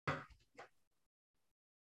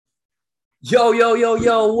Yo, yo, yo,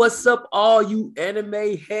 yo, what's up, all you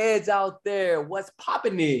anime heads out there? What's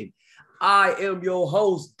popping in? I am your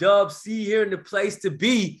host, Dub C, here in the place to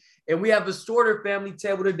be. And we have a shorter family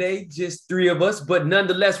table today, just three of us, but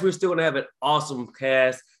nonetheless, we're still gonna have an awesome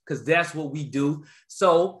cast because that's what we do.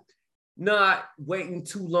 So, not waiting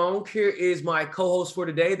too long, here is my co-host for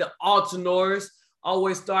today, the Altanors.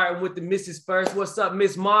 Always starting with the Mrs. First. What's up,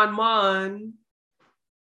 Miss Mon Mon?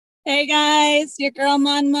 Hey guys, your girl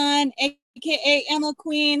Mon Mon, aka Emma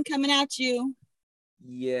Queen, coming at you.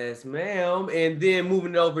 Yes, ma'am. And then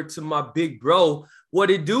moving over to my big bro.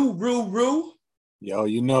 What it do, Roo Roo? Yo,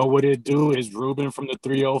 you know what it do is Ruben from the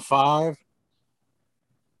 305.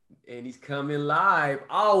 And he's coming live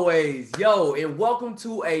always. Yo, and welcome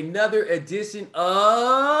to another edition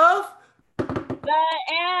of The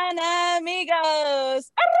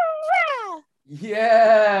Animigos.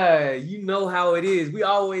 Yeah, you know how it is. We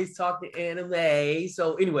always talk to anime.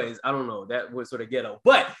 So, anyways, I don't know. That was sort of ghetto.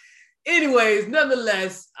 But anyways,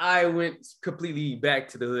 nonetheless, I went completely back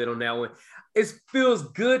to the hood on that one. It feels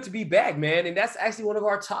good to be back, man. And that's actually one of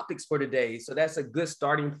our topics for today. So that's a good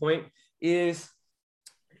starting point, is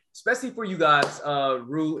especially for you guys,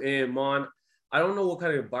 Rue and Mon. I don't know what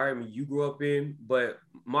kind of environment you grew up in, but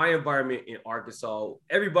my environment in Arkansas,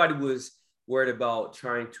 everybody was worried about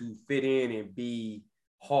trying to fit in and be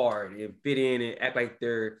hard and fit in and act like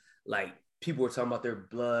they're like people were talking about their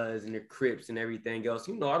Bloods and their Crips and everything else.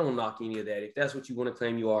 I don't knock any of that. If that's what you want to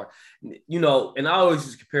claim you are, and I always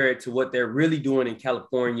just compare it to what they're really doing in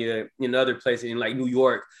California, in other places, in like New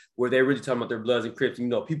York, where they're really talking about their Bloods and Crips.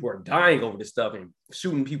 People are dying over this stuff and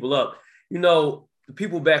shooting people up. The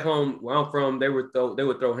people back home where I'm from, they would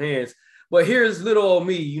throw hands. But here's little old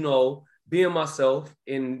me, being myself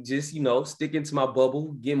and just, sticking to my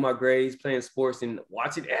bubble, getting my grades, playing sports and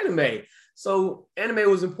watching anime. So anime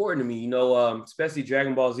was important to me, especially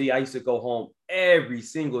Dragon Ball Z. I used to go home every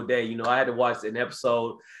single day. I had to watch an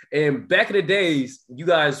episode. And back in the days, you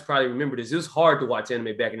guys probably remember this. It was hard to watch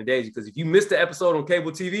anime back in the days because if you missed the episode on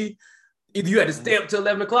cable TV, either you had to stay up till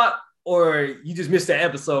 11 o'clock or you just missed the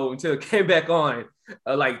episode until it came back on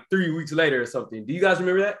like 3 weeks later or something. Do you guys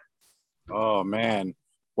remember that? Oh man.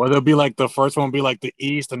 Well, there'll be like the first one will be like the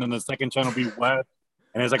East, and then the second channel will be West,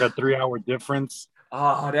 and it's like a 3 hour difference.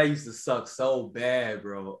 Oh, that used to suck so bad,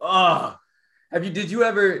 bro. Oh, did you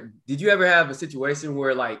ever have a situation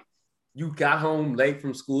where like you got home late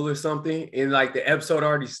from school or something and like the episode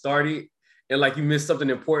already started and like you missed something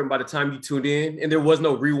important by the time you tuned in and there was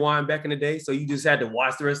no rewind back in the day, so you just had to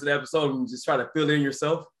watch the rest of the episode and just try to fill in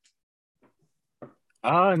yourself?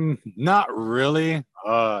 Not really.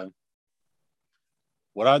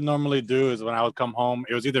 What I normally do is when I would come home,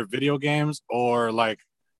 it was either video games or like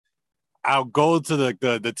I'll go to the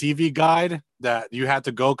TV guide that you had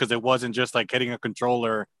to go because it wasn't just like hitting a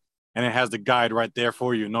controller and it has the guide right there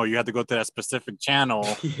for you. No, you had to go to that specific channel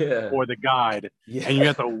Yeah. for the guide, and you Yeah.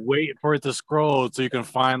 have to wait for it to scroll so you can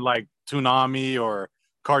find like Toonami or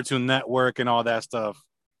Cartoon Network and all that stuff.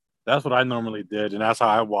 That's what I normally did, and that's how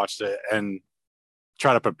I watched it and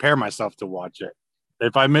try to prepare myself to watch it.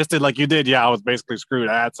 If I missed it like you did, yeah, I was basically screwed.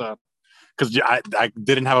 I had to because I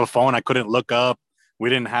didn't have a phone. I couldn't look up. We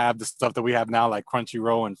didn't have the stuff that we have now, like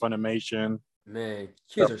Crunchyroll and Funimation, Man,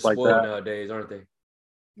 kids stuff are like spoiled that. nowadays, aren't they?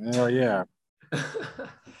 Hell yeah.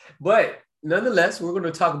 But nonetheless, we're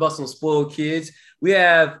going to talk about some spoiled kids. We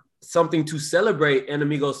have something to celebrate, and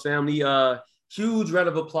Amigos family. Huge round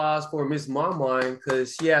of applause for Miss Marmine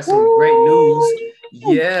because she has some great news.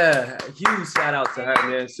 Woo! Yeah, huge shout out to her,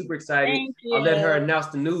 man. Super excited. Thank I'll let her you. announce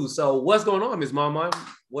the news. So, what's going on, Miss Marmine?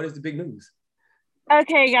 What is the big news?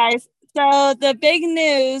 Okay, guys. So the big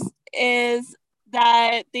news is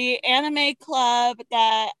that the anime club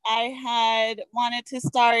that I had wanted to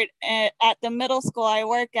start at the middle school I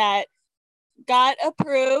work at got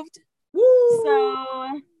approved. Woo!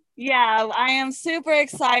 So yeah, I am super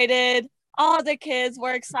excited. All the kids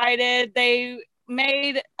were excited. They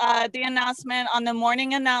made the announcement on the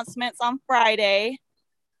morning announcements on Friday,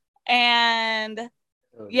 and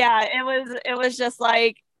yeah, it was just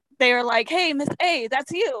like they were like, "Hey, Miss A,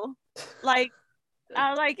 that's you." Like I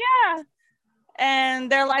was like, "Yeah," and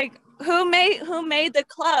they're like, "Who made the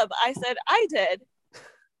club?" I said, "I did."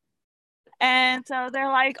 And so they're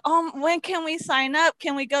like, when can we sign up?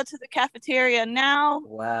 Can we go to the cafeteria now?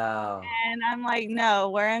 Wow. And I'm like, no,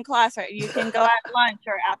 we're in class, right? You can go at lunch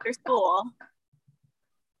or after school.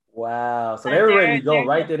 Wow. So So they were ready they're to go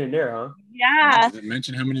right then and there, huh? yeah,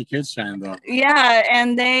 Mention how many kids signed up. yeah.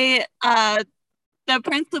 And the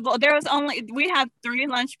principal, we had 3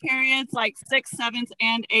 lunch periods, like 6th, 7th,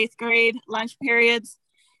 and 8th grade lunch periods.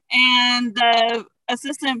 And the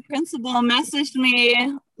assistant principal messaged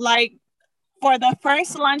me like for the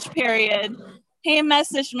first lunch period, he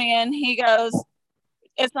messaged me and he goes,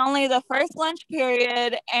 it's only the first lunch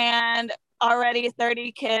period and already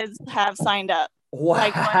 30 kids have signed up. Wow.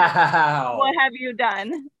 Like, what have you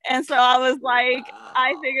done? And so I was like,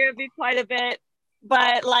 I figured it'd be quite a bit.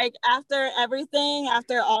 But like after everything,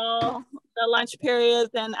 after all the lunch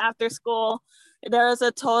periods and after school, there was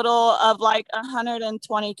a total of like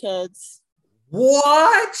 120 kids.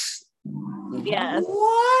 What? Yes.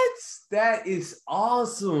 What? That is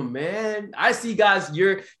awesome, man. I see, guys,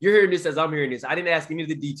 you're hearing this as I'm hearing this. I didn't ask any of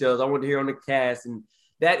the details. I want to hear on the cast, and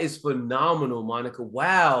that is phenomenal, Monica.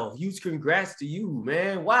 Wow. Huge congrats to you,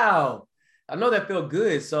 man. Wow. I know that felt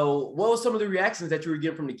good. So what were some of the reactions that you were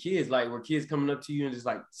getting from the kids? Like, were kids coming up to you and just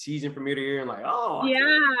like teasing from ear to ear and like, oh,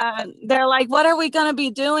 yeah, they're like, what are we gonna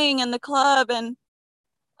be doing in the club? And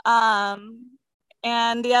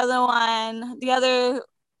the other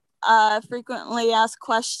frequently asked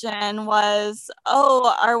question was,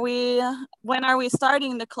 oh, when are we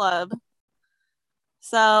starting the club?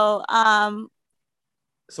 So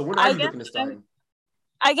so when are you looking to start?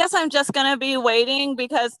 I guess I'm just gonna be waiting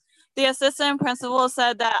because the assistant principal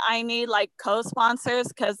said that I need like co-sponsors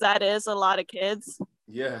because that is a lot of kids.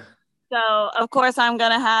 Yeah. So of course I'm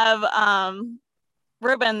gonna have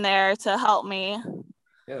Ruben there to help me.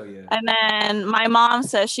 Hell yeah. And then my mom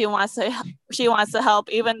says she wants to help,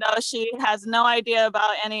 even though she has no idea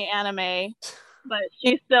about any anime, but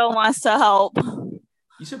she still wants to help.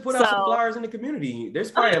 You should put out some flyers in the community.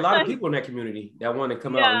 There's probably a lot of people in that community that want to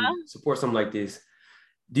come out and support something like this.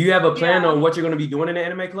 Do you have a plan on what you're going to be doing in the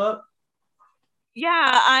anime club?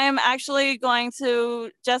 Yeah, I'm actually going to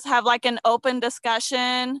just have like an open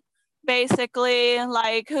discussion, basically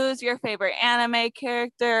like who's your favorite anime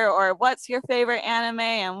character or what's your favorite anime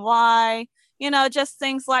and why, just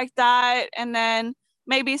things like that. And then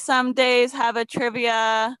maybe some days have a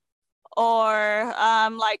trivia or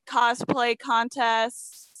like cosplay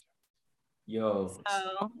contests. Yo.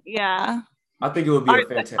 So, yeah. I think it would be a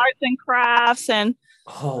fantastic arts and crafts and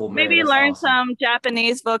maybe learn awesome. some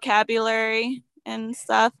Japanese vocabulary and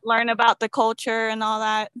stuff, learn about the culture and all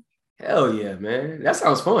that. Hell yeah, man. That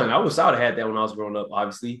sounds fun. I wish I would have had that when I was growing up,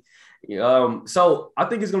 obviously. So I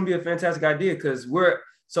think it's going to be a fantastic idea because we're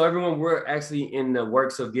actually in the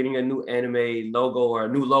works of getting a new anime logo or a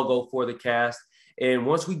new logo for the cast. And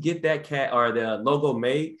once we get that the logo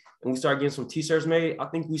made and we start getting some t-shirts made, I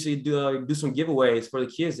think we should do some giveaways for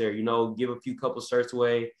the kids there, give a few couple shirts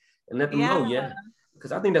away and let them know. Yeah.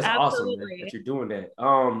 Because I think that's awesome, man, that you're doing that.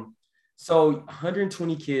 So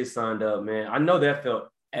 120 kids signed up, man. I know that felt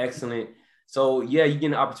excellent. So yeah, you get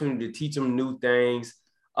an opportunity to teach them new things.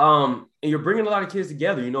 And you're bringing a lot of kids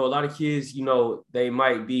together. A lot of kids, they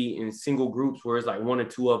might be in single groups where it's like one or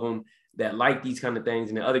two of them that like these kind of things.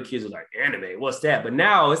 And the other kids are like, anime, what's that? But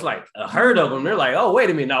now it's like a herd of them. They're like, oh, wait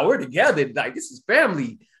a minute. Now we're together. Like, this is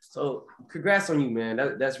family. So congrats on you, man.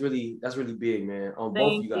 That's really big, man. On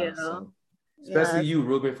both of you guys. So, especially you,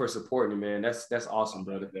 Ruben, for supporting me, man. That's awesome,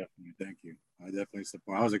 brother. Definitely. Thank you. I definitely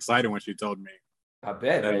support. I was excited when she told me. I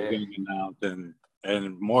bet, that man.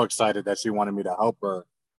 And more excited that she wanted me to help her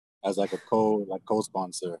as like a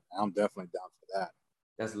co-sponsor. I'm definitely down for that.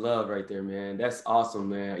 That's love right there, man. That's awesome,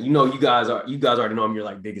 man. You guys already know I'm your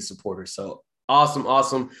like biggest supporter. So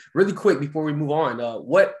awesome. Really quick before we move on,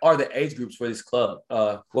 what are the age groups for this club?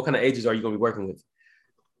 What kind of ages are you going to be working with?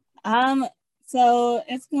 So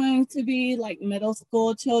it's going to be like middle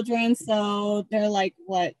school children. So they're like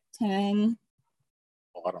what, 10?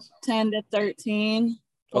 Oh, I don't know. 10 to 13,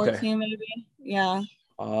 14 maybe. Yeah.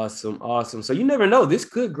 Awesome. So you never know. This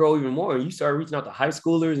could grow even more. You start reaching out to high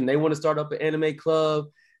schoolers and they want to start up an anime club.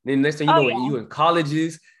 And then next thing you know, you in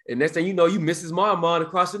colleges. And next thing you know, you Mrs. Marmon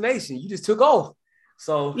across the nation. You just took off.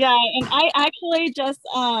 So yeah, and I actually just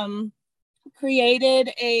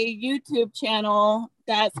created a YouTube channel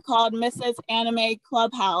that's called Mrs. Anime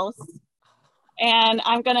Clubhouse. And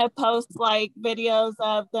I'm going to post like videos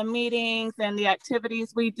of the meetings and the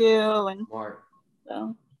activities we do. And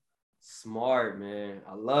Smart, man.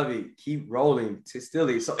 I love it. Keep rolling.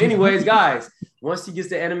 Still. So anyways, guys, once she gets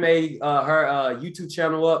the anime, her YouTube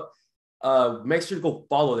channel up, make sure to go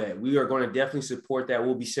follow that. We are going to definitely support that.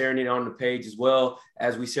 We'll be sharing it on the page as well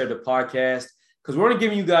as we share the podcast. Because we're going to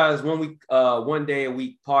give you guys 1 week, 1 day a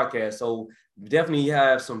week podcast. So definitely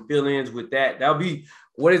have some fill-ins with that. That'll be,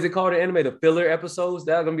 what is it called in anime? The filler episodes.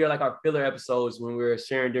 That's going to be like our filler episodes when we're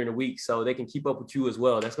sharing during the week. So they can keep up with you as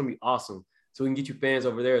well. That's going to be awesome. So we can get you fans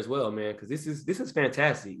over there as well, man. Because this is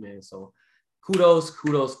fantastic, man. So kudos.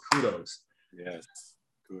 Yes.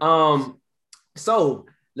 Kudos. So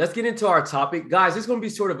let's get into our topic. Guys, this is going to be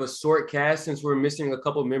sort of a short cast since we're missing a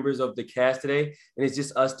couple members of the cast today. And it's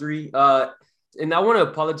just us three. And I want to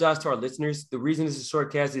apologize to our listeners. The reason this is a short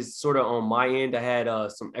cast is sort of on my end. I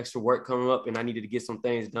had some extra work coming up and I needed to get some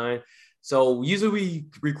things done. So usually we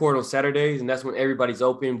record on Saturdays and that's when everybody's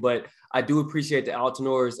open. But I do appreciate the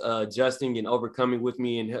Altenors adjusting and overcoming with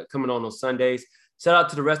me and coming on Sundays. Shout out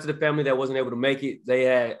to the rest of the family that wasn't able to make it. They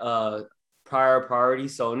had prior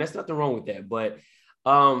priorities. So, and there's nothing wrong with that. But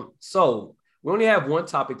so we only have one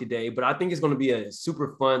topic today, but I think it's going to be a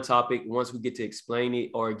super fun topic once we get to explain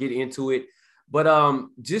it or get into it. But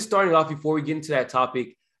just starting off before we get into that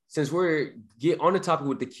topic, since we're on the topic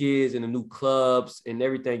with the kids and the new clubs and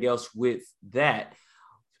everything else with that,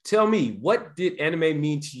 tell me, what did anime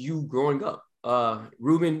mean to you growing up?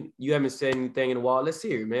 Ruben, you haven't said anything in a while. Let's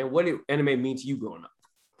hear it, man. What did anime mean to you growing up?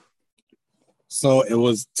 So it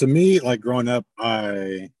was, to me, like growing up,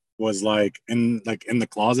 I was like in the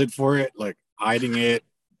closet for it, like hiding it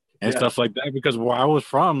and stuff like that. Because where I was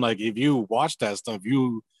from, like if you watch that stuff,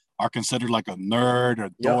 you are considered like a nerd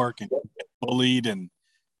or dork and get bullied and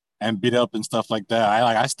beat up and stuff like that.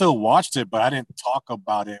 I still watched it, but I didn't talk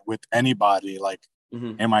about it with anybody like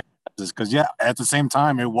in my classes. Because at the same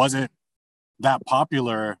time, it wasn't that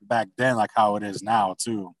popular back then, like how it is now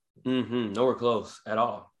too. Nowhere close at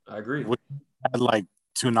all. I agree. We had like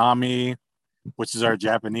Toonami, which is our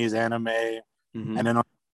Japanese anime, and then on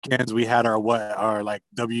kids we had our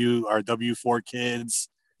W4 Kids.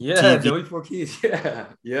 Yeah, W4 Kids.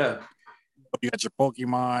 Yeah. You got your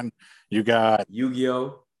Pokemon. You got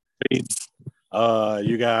Yu-Gi-Oh.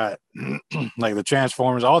 You got like the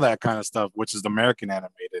Transformers, all that kind of stuff, which is American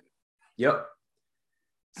animated. Yep.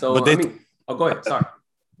 So go ahead.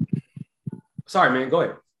 Sorry, man. Go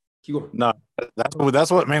ahead. Keep going. No,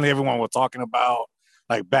 that's what mainly everyone was talking about,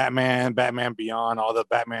 like Batman Beyond, all the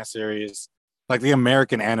Batman series, like the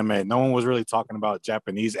American anime. No one was really talking about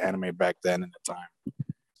Japanese anime back then in the time.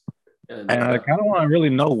 And I kind of want to really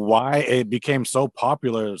know why it became so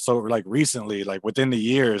popular. So like recently, like within the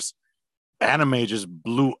years, anime just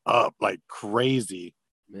blew up like crazy.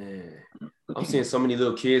 Man, I'm seeing so many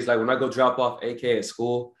little kids. Like when I go drop off AK at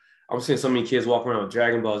school, I'm seeing so many kids walk around with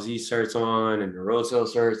Dragon Ball Z shirts on and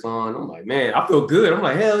Naruto shirts on. I'm like, man, I feel good. I'm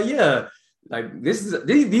like, hell yeah. Like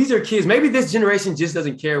these are kids. Maybe this generation just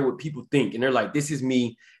doesn't care what people think. And they're like, this is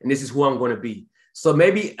me and this is who I'm going to be. So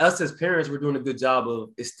maybe us as parents, we're doing a good job of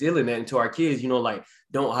instilling that into our kids, like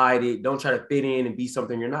don't hide it. Don't try to fit in and be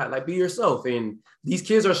something you're not. Like be yourself. And these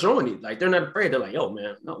kids are showing it. Like they're not afraid. They're like, yo,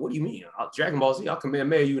 man, no, what do you mean? Dragon Ball Z, I'll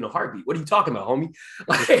command you in a heartbeat. What are you talking about, homie?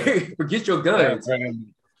 Like, forget your guns.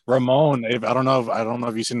 Ramon, I don't know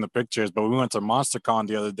if you've seen the pictures, but we went to MonsterCon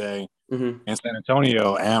the other day in San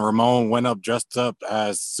Antonio, and Ramon went up dressed up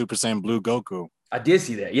as Super Saiyan Blue Goku. I did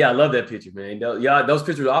see that. Yeah, I love that picture, man. Yeah, those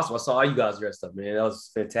pictures were awesome. I saw all you guys dressed up, man. That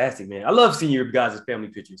was fantastic, man. I love seeing your guys' family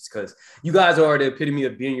pictures because you guys are the epitome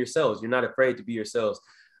of being yourselves. You're not afraid to be yourselves.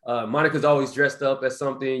 Monica's always dressed up as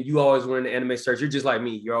something. You always wearing an anime shirt. You're just like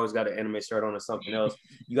me. You always got an anime shirt on or something else.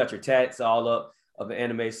 You got your tats all up of the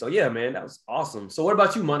anime. So yeah, man, that was awesome. So what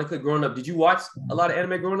about you, Monica, growing up? Did you watch a lot of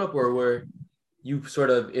anime growing up, or were you sort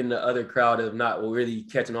of in the other crowd of not really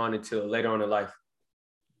catching on until later on in life?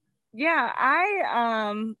 Yeah,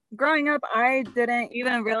 I growing up, I didn't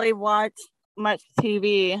even really watch much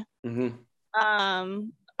TV.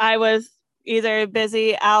 I was either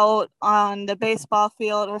busy out on the baseball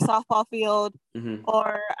field or softball field,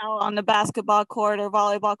 or out on the basketball court or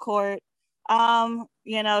volleyball court,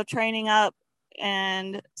 training up.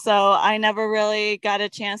 And so I never really got a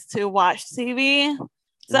chance to watch TV.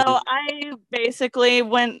 So I basically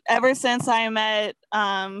ever since I met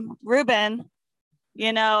Ruben,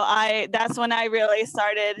 that's when I really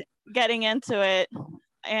started getting into it.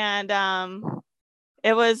 And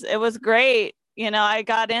it was great. I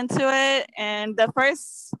got into it, and the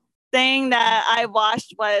first thing that I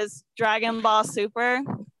watched was Dragon Ball Super.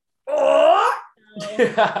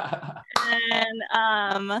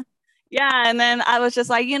 And then I was just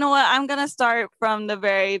like, you know what? I'm going to start from the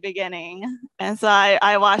very beginning. And so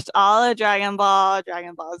I watched all of Dragon Ball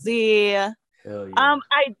Z. Hell yeah.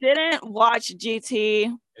 I didn't watch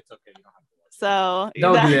GT. It's okay. You don't have to watch. So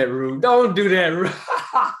don't do that, Rue. Don't do that, Rue.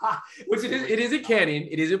 Which it isn't canon.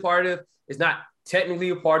 It isn't part of, it's not technically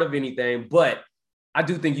a part of anything, but I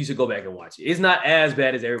do think you should go back and watch it. It's not as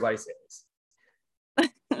bad as everybody says.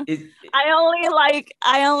 I only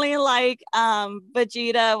like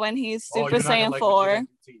Vegeta when he's Super Saiyan 4. You're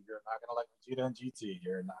not gonna like Vegeta and GT.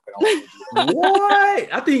 You're not gonna like Vegeta.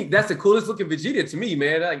 What? I think that's the coolest looking Vegeta to me,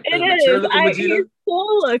 man. Like the mature looking Vegeta. He's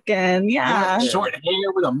cool looking, yeah. Short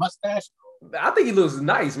hair with a mustache. I think he looks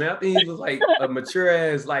nice, man. I think he looks like a mature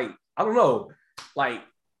as, like, I don't know, like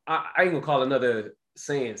I ain't gonna call another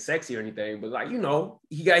saying sexy or anything, but like,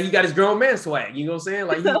 he got his grown man swag. You know what I'm saying?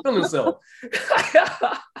 Like he feeling himself.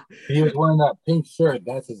 He was wearing that pink shirt.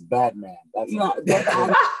 That's his Batman. That's him.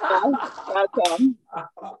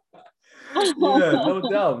 Yeah, no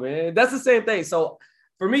doubt, man. That's the same thing. So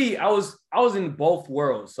for me, I was in both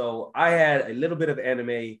worlds. So I had a little bit of anime.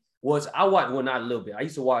 I watched, well, not a little bit. I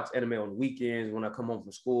used to watch anime on the weekends when I come home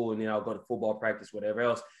from school, and then I'll go to football practice, whatever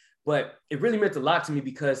else. But it really meant a lot to me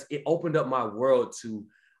because it opened up my world to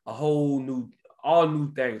all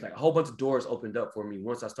new things. Like a whole bunch of doors opened up for me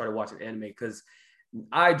once I started watching anime, because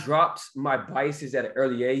I dropped my biases at an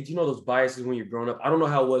early age. You know those biases when you're growing up. I don't know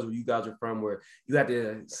how it was where you guys are from, where you had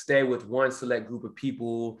to stay with one select group of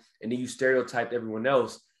people and then you stereotyped everyone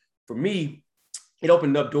else. For me, it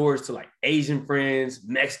opened up doors to like Asian friends,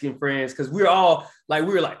 Mexican friends, because we were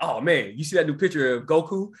like, oh man, you see that new picture of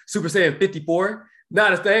Goku, Super Saiyan 54?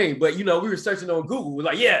 Not a thing, but we were searching on Google. We're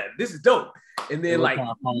like, yeah, this is dope. And then like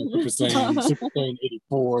Super Saiyan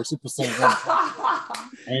 84, Super Saiyan 1.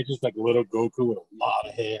 And it's just like a little Goku with a lot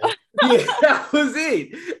of hair. Yeah, that was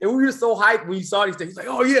it. And we were so hyped when you saw these things. He's like,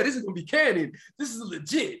 oh yeah, this is gonna be canon. This is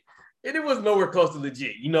legit. And it was nowhere close to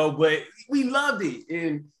legit, but we loved it.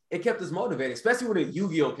 And it kept us motivated, especially when the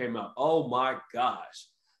Yu-Gi-Oh came out. Oh my gosh.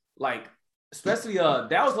 Like, especially that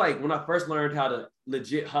was like when I first learned how to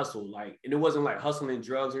legit hustle. Like, and it wasn't like hustling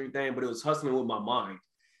drugs or anything, but it was hustling with my mind.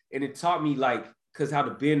 And it taught me how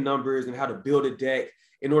to bend numbers and how to build a deck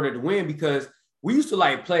in order to win, because we used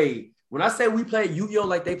to play. When I say we played Yu-Gi-Oh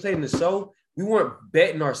like they played in the show, we weren't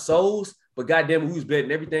betting our souls, but goddamn, we was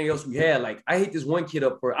betting everything else we had. Like, I hit this one kid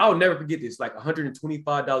up for, I'll never forget this, like $125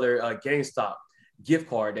 GameStop gift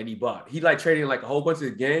card that he bought. He traded in a whole bunch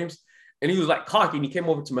of games, and he was cocky, and he came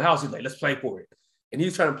over to my house. He was like, let's play for it. And he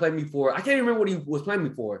was trying to play me for, I can't even remember what he was playing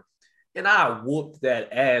me for. And I whooped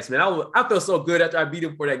that ass, man. I felt so good after I beat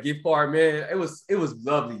him for that gift card, man. It was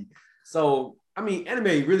lovely. So, I mean,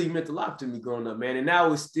 anime really meant a lot to me growing up, man. And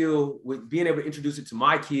now it's still with being able to introduce it to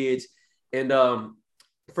my kids. And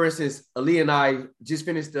for instance, Ali and I just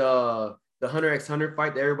finished the Hunter x Hunter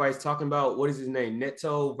fight that everybody's talking about. What is his name?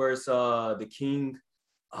 Neto versus the King.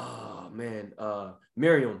 Oh man,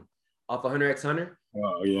 Miriam off of Hunter x Hunter.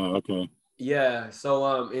 Oh yeah, okay. Yeah,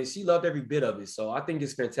 so and she loved every bit of it. So I think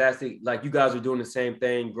it's fantastic. Like, you guys are doing the same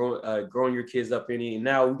thing, growing your kids up in it, and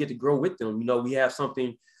now we get to grow with them. We have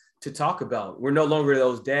something to talk about. We're no longer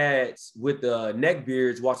those dads with the neck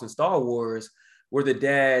beards watching Star Wars. We're the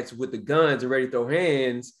dads with the guns and ready to throw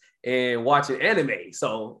hands and watching anime.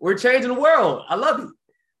 So we're changing the world. I love it.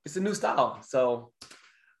 It's a new style. So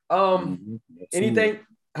anything,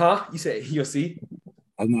 huh? You said you'll see?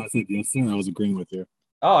 I know, I said yes, sir. I was agreeing with you.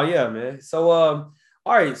 Oh yeah, man. So all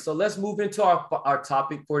right, so let's move into our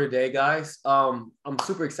topic for today, guys. I'm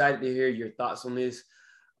super excited to hear your thoughts on this.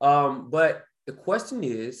 But the question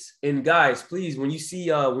is, and guys, please, when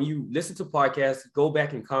you listen to podcasts, go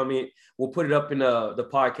back and comment. We'll put it up in the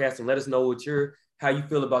podcast and let us know how you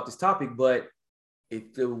feel about this topic. But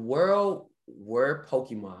if the world were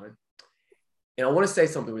Pokemon, and I want to say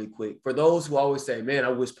something really quick for those who always say, man, I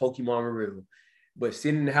wish Pokemon were real, but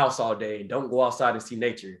sitting in the house all day and don't go outside and see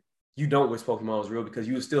nature, you don't wish Pokemon was real, because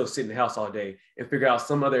you would still sit in the house all day and figure out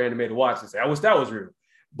some other anime to watch and say, I wish that was real.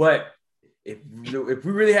 But if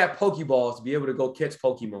we really had Pokeballs to be able to go catch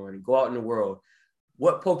Pokemon and go out in the world,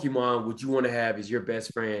 what Pokemon would you want to have as your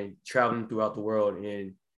best friend traveling throughout the world?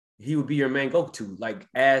 And he would be your main go-to, like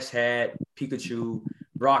Ash had Pikachu,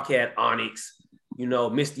 Brock had Onyx,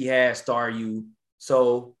 Misty had Staryu.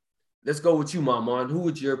 So let's go with you, Mamon. Who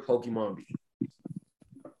would your Pokemon be?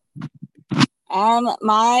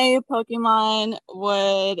 My Pokemon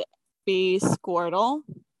would be Squirtle.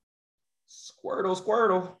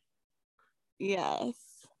 Squirtle. Yes.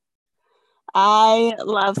 I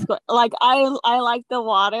love I like the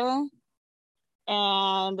water,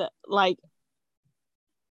 and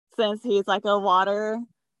since he's a water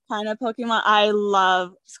kind of Pokemon, I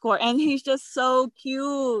love Squirtle, and he's just so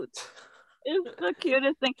cute. It's the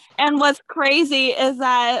cutest thing. And what's crazy is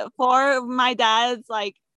that for my dad's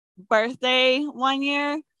birthday one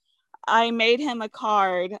year, I made him a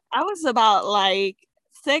card. I was about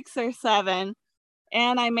 6 or 7,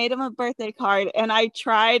 and I made him a birthday card, and I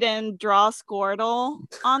tried and draw Squirtle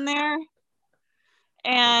on there,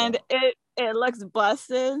 and it looks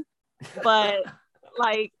busted, but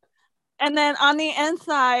and then on the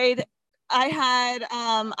inside I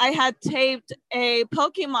had taped a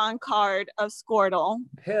Pokemon card of Squirtle.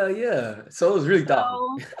 Hell yeah. So it was really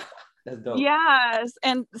thoughtful. That's dope. Yes.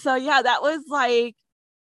 And so yeah, that was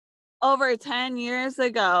over 10 years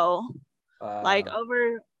ago.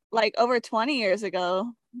 Over 20 years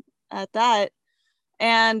ago at that.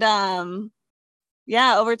 And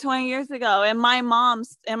Yeah, over 20 years ago. And my mom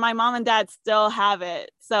and dad still have it.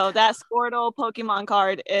 So that Squirtle Pokemon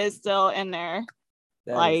card is still in there.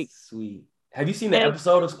 That is sweet. Have you seen the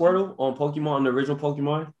episode of Squirtle on Pokemon, the original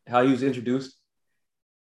Pokemon? How he was introduced?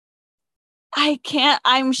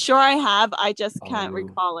 I'm sure I have. I just can't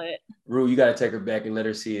recall it. Rue, you gotta take her back and let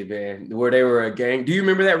her see it, man. Where they were a gang. Do you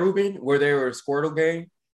remember that, Ruben? Where they were a Squirtle gang?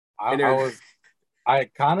 I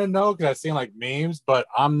kind of know because I've seen like memes, but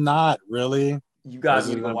I'm not really. You guys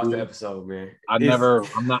need to go watch the episode, man. I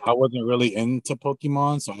wasn't really into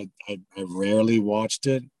Pokemon, so I rarely watched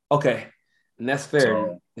it. Okay. And that's fair.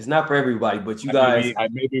 So, it's not for everybody, but you guys. I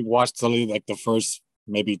maybe watched only like the first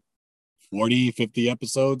maybe 40, 50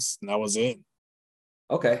 episodes, and that was it.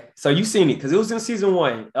 Okay. So you've seen it because it was in season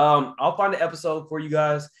 1. I'll find the episode for you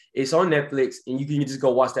guys. It's on Netflix, and you can just go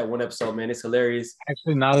watch that one episode, man. It's hilarious.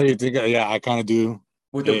 Actually, now that you think, yeah, I kind of do.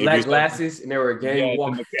 With the black glasses, and they were a gang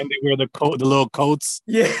walking. And they wear the little coats.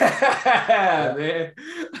 Yeah, man.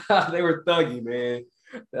 They were thuggy, man.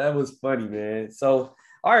 That was funny, man. So,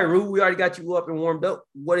 all right, Rue, we already got you up and warmed up.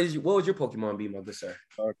 What would your Pokemon be, my good sir?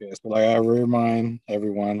 Okay, so like I remind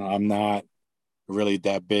everyone, I'm not really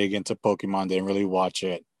that big into Pokemon. Didn't really watch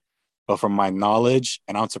it, but from my knowledge,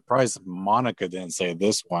 and I'm surprised Monica didn't say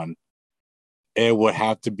this one. It would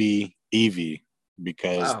have to be Eevee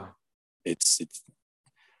because it's.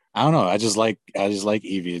 I don't know. I just like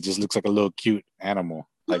Eevee. It just looks like a little cute animal.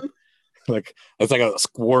 Like it's like a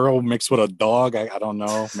squirrel mixed with a dog. I don't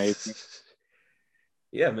know. Maybe.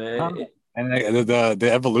 Yeah, man. And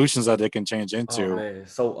the evolutions that they can change into. Oh man,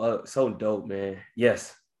 so dope, man.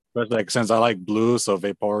 Yes. But like since I like blue, so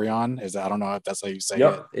Vaporeon is. I don't know if that's how you say it.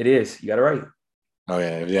 Yep, it is. You got it right. Oh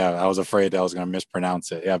yeah. I was afraid that I was gonna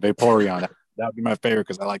mispronounce it. Yeah, Vaporeon. that would be my favorite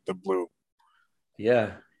because I like the blue.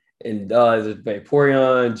 Yeah. And there's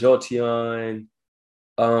Vaporeon, Jolteon,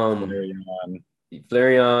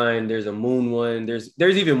 Flareon. There's a Moon one. There's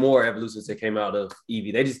even more evolutions that came out of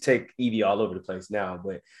Eevee. They just take Eevee all over the place now.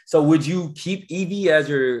 But so would you keep Eevee as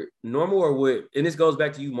your normal, or and this goes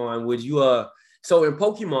back to you, Mon, would you so in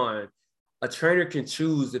Pokemon, a trainer can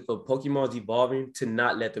choose if a Pokemon's evolving to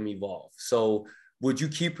not let them evolve. So would you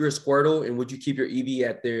keep your Squirtle and would you keep your Eevee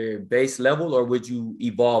at their base level, or would you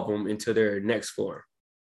evolve them into their next form?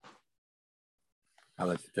 I'll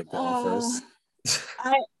let you take that one first.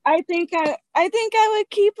 I think I would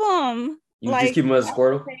keep him. You just keep him as a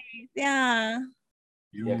Squirtle? Yeah.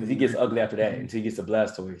 Yeah, because he gets ugly after that until he gets the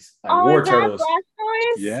Blastoise. Like War Turtles.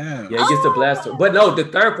 Blastoise? Yeah. Yeah, he gets the Blastoise. But no, the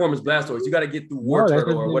third form is Blastoise. You got to get through War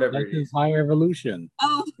Turtle or whatever it is. Higher evolution.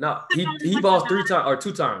 Oh. No, he evolves 3 times or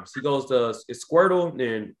 2 times. He goes to Squirtle,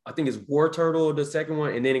 then I think it's War Turtle, the second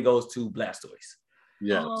one, and then it goes to Blastoise.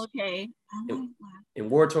 Yeah. Oh, okay. And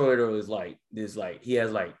War Turtle is like he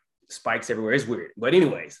has like spikes everywhere. It's weird. But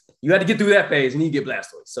anyways, you had to get through that phase and you get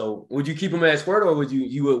Blastoise. So would you keep him as Squirtle, or would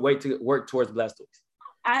you would wait to work towards Blastoise?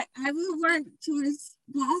 I would work towards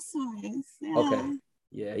Blastoise. Yeah. Okay.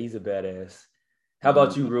 Yeah, he's a badass. How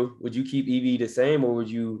about you, Rue? Would you keep Eevee the same, or would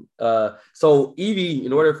you so Eevee,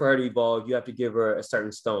 in order for her to evolve, you have to give her a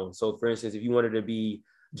certain stone. So for instance, if you wanted to be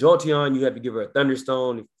Jolteon, you have to give her a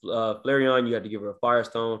Thunderstone. Flareon, you have to give her a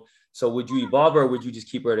Firestone. So would you evolve her, or would you just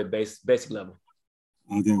keep her at a basic level?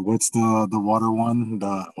 Okay, what's the water one?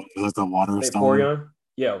 The water stone? Vaporeon?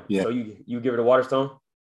 Yeah. So you give her the water stone?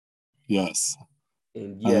 Yes.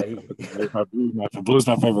 And yeah, blue's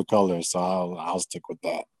my favorite color, so I'll stick with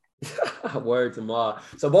that. Word to Ma.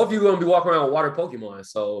 So both of you gonna be walking around with water Pokemon.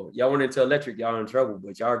 So y'all went into electric, y'all in trouble,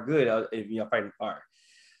 but y'all are good if y'all fighting fire.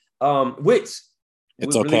 Which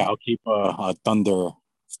it's okay. Really... I'll keep a thunder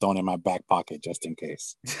stone in my back pocket just in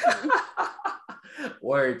case.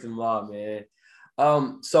 Word to Ma, man.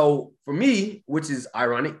 So for me, which is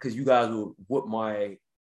ironic because you guys will whoop my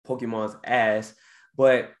Pokemon's ass,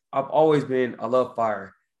 but I love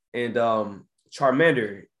fire. And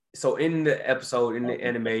Charmander, so in the episode, in the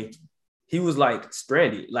anime, he was like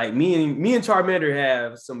stranded. Like me and Charmander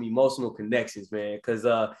have some emotional connections, man, because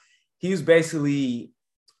he was basically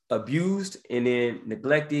abused and then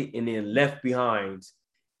neglected and then left behind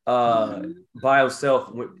by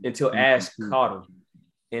himself until Ash caught him.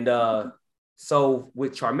 And so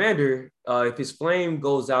with Charmander, if his flame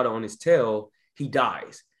goes out on his tail, he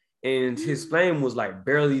dies. And his flame was like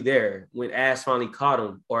barely there when Ash finally caught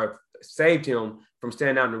him or saved him from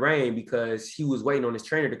standing out in the rain because he was waiting on his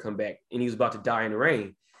trainer to come back and he was about to die in the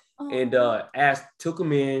rain. And Ash took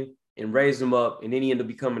him in and raised him up, and then he ended up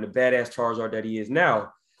becoming the badass Charizard that he is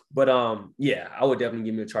now. But yeah, I would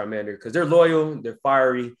definitely give him a Charmander because they're loyal, they're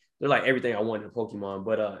fiery, they're like everything I want in a Pokemon.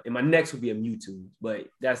 But and my next would be a Mewtwo, but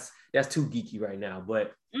that's too geeky right now.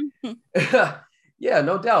 But Yeah,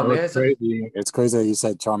 no doubt, man. It's crazy. It's crazy that you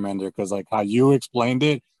said Charmander because like how you explained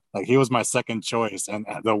it, like he was my second choice, and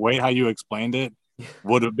the way how you explained it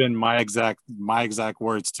would have been my exact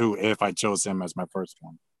words too if I chose him as my first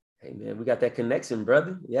one. Hey man, we got that connection,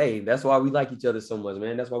 brother. Yay, that's why we like each other so much,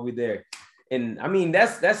 man. That's why we're there. And I mean,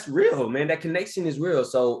 that's real, man. That connection is real.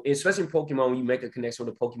 So especially in Pokemon, when you make a connection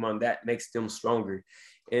with a Pokemon, that makes them stronger.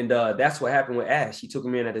 And that's what happened with Ash. He took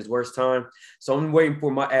him in at his worst time. So I'm waiting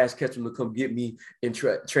for my Ash Ketchum to come get me and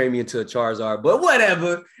train me into a Charizard. But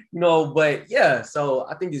whatever, But yeah, so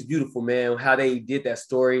I think it's beautiful, man, how they did that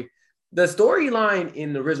story. The storyline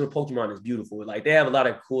in the original Pokemon is beautiful. Like they have a lot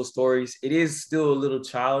of cool stories. It is still a little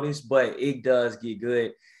childish, but it does get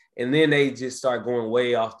good. And then they just start going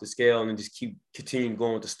way off the scale and just keep continuing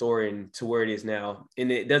going with the story and to where it is now.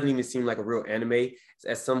 And it doesn't even seem like a real anime.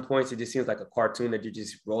 At some points, it just seems like a cartoon that you're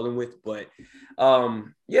just rolling with. But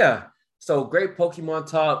yeah. So great Pokemon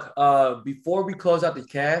talk. Before we close out the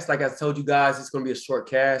cast, like I told you guys, it's going to be a short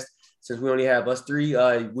cast since we only have us three.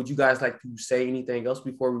 Would you guys like to say anything else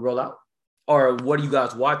before we roll out? Or what are you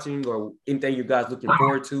guys watching or anything you guys looking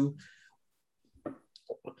forward to?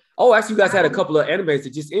 Oh, actually, you guys had a couple of animes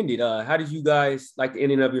that just ended. How did you guys like the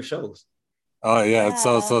ending of your shows? Oh yeah,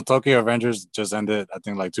 so Tokyo Avengers just ended, I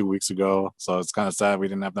think like 2 weeks ago. So it's kind of sad we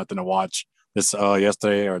didn't have nothing to watch this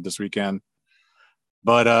yesterday or this weekend.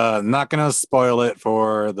 But not gonna spoil it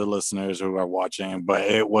for the listeners who are watching, but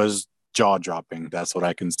it was jaw dropping. That's what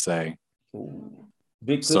I can say. Ooh.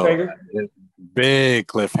 Big So cliffhanger. big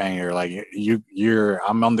cliffhanger. Like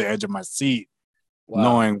I'm on the edge of my seat,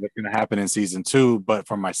 knowing what's gonna happen in season 2. But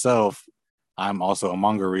for myself, I'm also a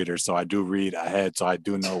manga reader, so I do read ahead, so I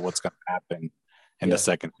do know what's gonna happen in the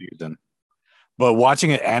second season. But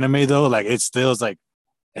watching it anime though, like it still is like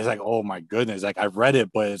it's like, oh my goodness, like I've read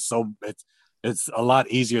it, but it's a lot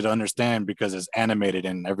easier to understand because it's animated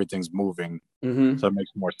and everything's moving, so it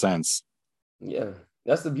makes more sense. Yeah,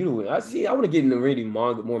 that's the beauty. I want to get into reading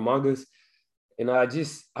more mangas, and I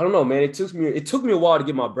don't know, man. It took me a while to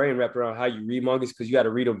get my brain wrapped around how you read mangas because you got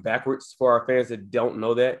to read them backwards for our fans that don't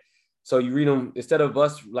know that. So you read them instead of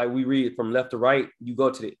us like we read from left to right. You go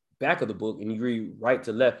to the back of the book and you read right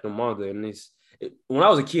to left in manga, and when I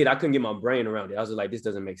was a kid, I couldn't get my brain around it. I was like, this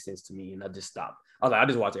doesn't make sense to me. And I just stopped. I was like, I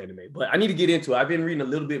just watch anime. But I need to get into it. I've been reading a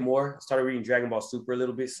little bit more. I started reading Dragon Ball Super a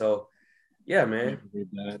little bit. So, yeah, man.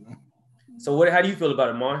 So how do you feel about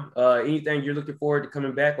it, Mon? Anything you're looking forward to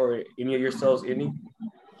coming back or any of your shows ending?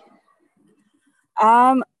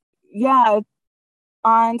 Yeah.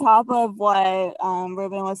 On top of what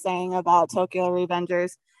Ruben was saying about Tokyo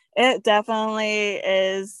Revengers, it definitely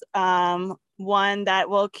is one that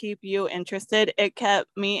will keep you interested. It kept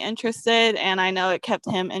me interested, and I know it kept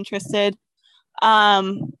him interested.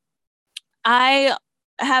 I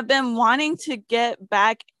have been wanting to get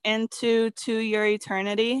back into To Your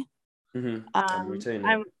Eternity. I'm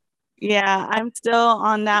still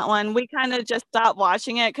on that one. We kind of just stopped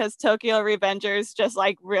watching it because Tokyo Revengers just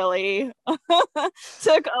like really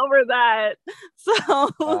took over that. So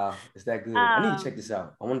wow, is that good? I need to check this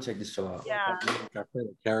out. I want to check this show out. Yeah,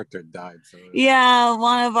 the character died. So yeah,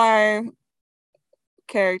 one of our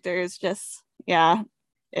characters just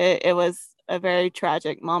it was a very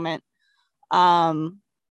tragic moment.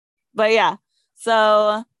 But yeah,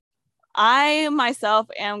 so I myself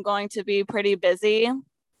am going to be pretty busy.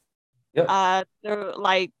 Yep.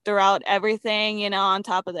 Throughout everything, on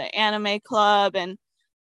top of the anime club and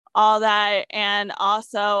all that. And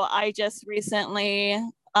also I just recently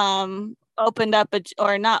opened up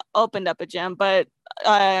not opened up a gym, but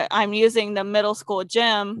I'm using the middle school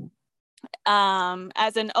gym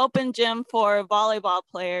as an open gym for volleyball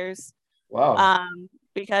players. Wow.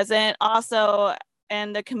 Because also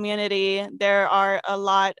in the community there are a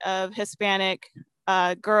lot of Hispanic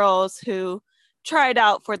girls who tried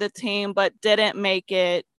out for the team but didn't make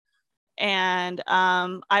it, and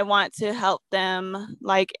I want to help them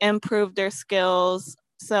like improve their skills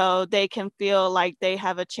so they can feel like they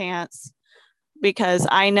have a chance, because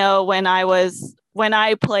I know when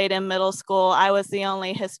I played in middle school I was the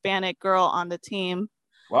only Hispanic girl on the team.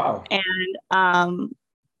 Wow. And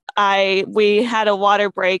we had a water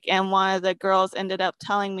break and one of the girls ended up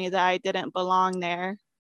telling me that I didn't belong there.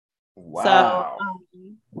 Wow.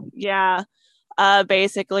 So yeah,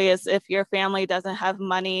 basically is if your family doesn't have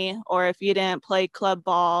money or if you didn't play club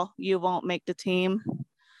ball, you won't make the team.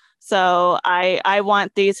 So I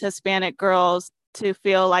want these Hispanic girls to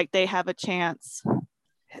feel like they have a chance.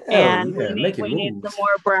 And we need some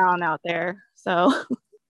more brown out there. So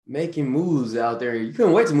making moves out there. You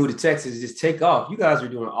couldn't wait to move to Texas, just take off. You guys are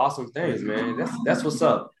doing awesome things, man. That's what's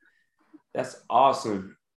up. That's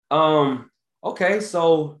awesome. Okay,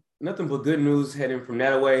 so nothing but good news heading from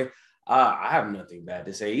that away. I have nothing bad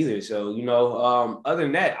to say either. So, other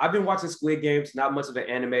than that, I've been watching Squid Games, not much of an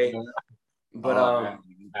anime, but Oh man,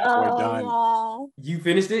 halfway done. you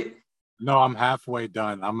finished it? No, I'm halfway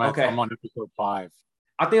done. I'm Okay. on episode 5.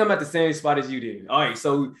 I think I'm at the same spot as you did. All right,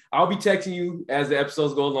 so I'll be texting you as the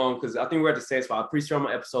episodes go along because I think we're at the same spot. I'm pretty sure I'm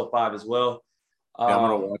on episode 5 as well. Yeah, I'm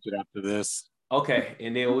gonna watch it after this. Okay,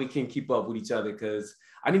 and then we can keep up with each other because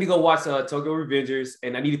I need to go watch Tokyo Revengers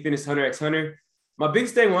and I need to finish Hunter x Hunter. My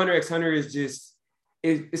biggest thing with Hunter x Hunter is just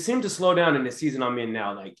it seemed to slow down in the season I'm in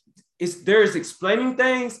now. Like there's explaining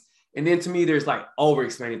things, and then to me there's like over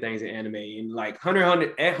explaining things in anime. And like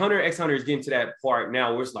Hunter x Hunter is getting to that part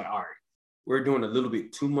now where it's like, all right, we're doing a little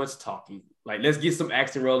bit too much talking. Like let's get some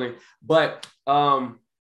action rolling. But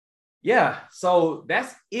yeah, so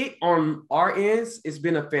that's it on our ends. It's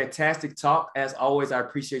been a fantastic talk. As always, I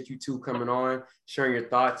appreciate you two coming on, sharing your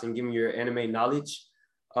thoughts and giving your anime knowledge.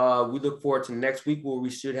 We look forward to next week where we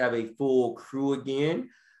should have a full crew again.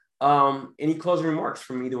 Any closing remarks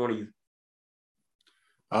from either one of you?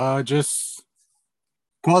 Just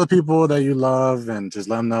call the people that you love and just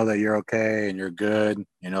let them know that you're okay and you're good.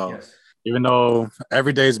 Yes. Even though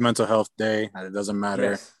every day is mental health day, it doesn't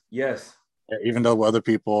matter. Yes. Even though other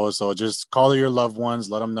people, so just call your loved ones,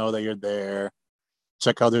 let them know that you're there,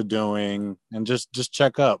 check how they're doing, and just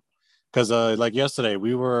check up. Because like yesterday,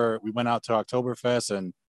 we went out to Oktoberfest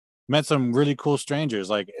and met some really cool strangers.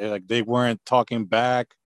 Like they weren't talking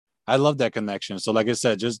back. I love that connection. So like I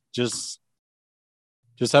said, just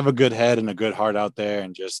have a good head and a good heart out there,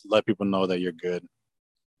 and just let people know that you're good.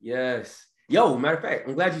 Yes. Yo, matter of fact,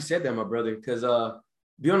 I'm glad you said that, my brother, because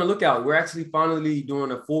be on the lookout. We're actually finally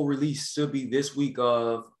doing a full release. Should be this week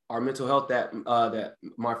of our mental health that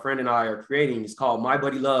my friend and I are creating. It's called My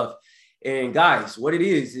Buddy Love. And guys, what it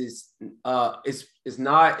is it's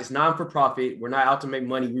non for profit. We're not out to make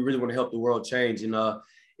money. We really want to help the world change. And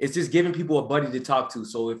it's just giving people a buddy to talk to.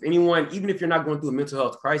 So if anyone, even if you're not going through a mental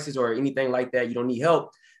health crisis or anything like that, you don't need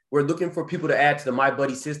help. We're looking for people to add to the My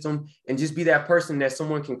Buddy system and just be that person that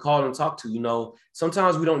someone can call and talk to.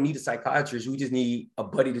 Sometimes we don't need a psychiatrist. We just need a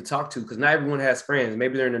buddy to talk to because not everyone has friends.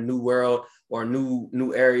 Maybe they're in a new world or a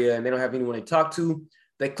new area and they don't have anyone to talk to.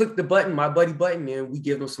 They click the button, My Buddy button, and we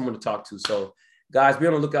give them someone to talk to. So guys, be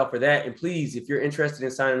on the lookout for that. And please, if you're interested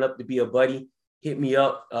in signing up to be a buddy, hit me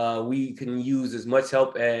up. We can use as much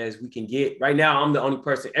help as we can get. Right now, I'm the only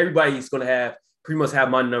person. Everybody's going to pretty much have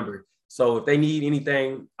my number. So if they need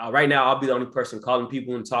anything, right now, I'll be the only person calling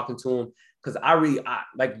people and talking to them. Because I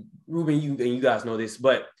like Ruben, you guys know this.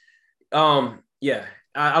 But yeah,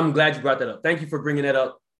 I'm glad you brought that up. Thank you for bringing that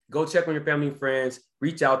up. Go check on your family and friends.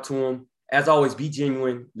 Reach out to them. As always, be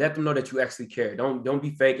genuine. Let them know that you actually care. Don't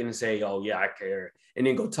be faking and say, oh, yeah, I care. And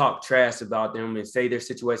then go talk trash about them and say their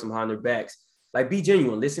situation behind their backs. Like, be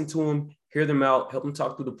genuine. Listen to them. Hear them out. Help them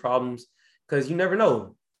talk through the problems. Because you never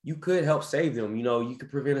know. You could help save them. You could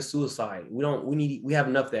prevent a suicide. We have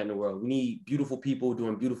enough of that in the world. We need beautiful people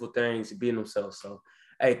doing beautiful things and being themselves. So,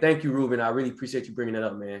 hey, thank you, Ruben. I really appreciate you bringing that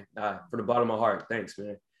up, man. From the bottom of my heart. Thanks,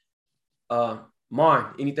 man.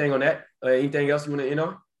 Mon, anything on that? Anything else you want to end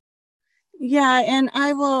on? Yeah, and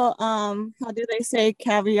I will how do they say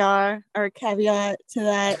caviar or caveat to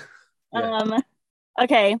that? Yeah.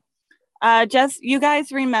 Okay. Just you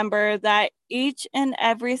guys remember that each and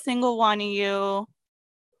every single one of you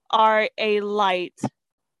are a light.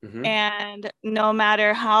 Mm-hmm. And no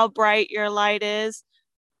matter how bright your light is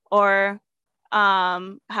or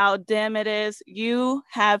how dim it is, you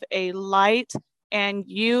have a light and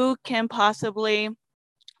you can possibly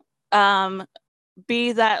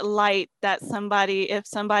be that light that if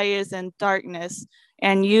somebody is in darkness,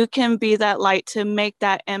 and you can be that light to make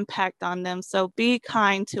that impact on them. So be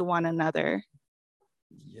kind to one another.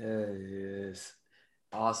 Yes.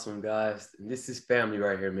 Awesome, guys. This is family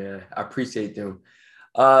right here, man. I appreciate them.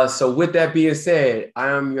 So with that being said, I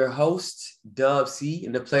am your host, Dub C,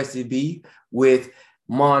 in the place to be with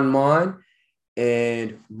Mon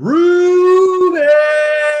and Ruben.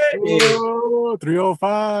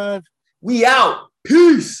 305. We out.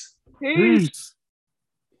 Peace. Peace.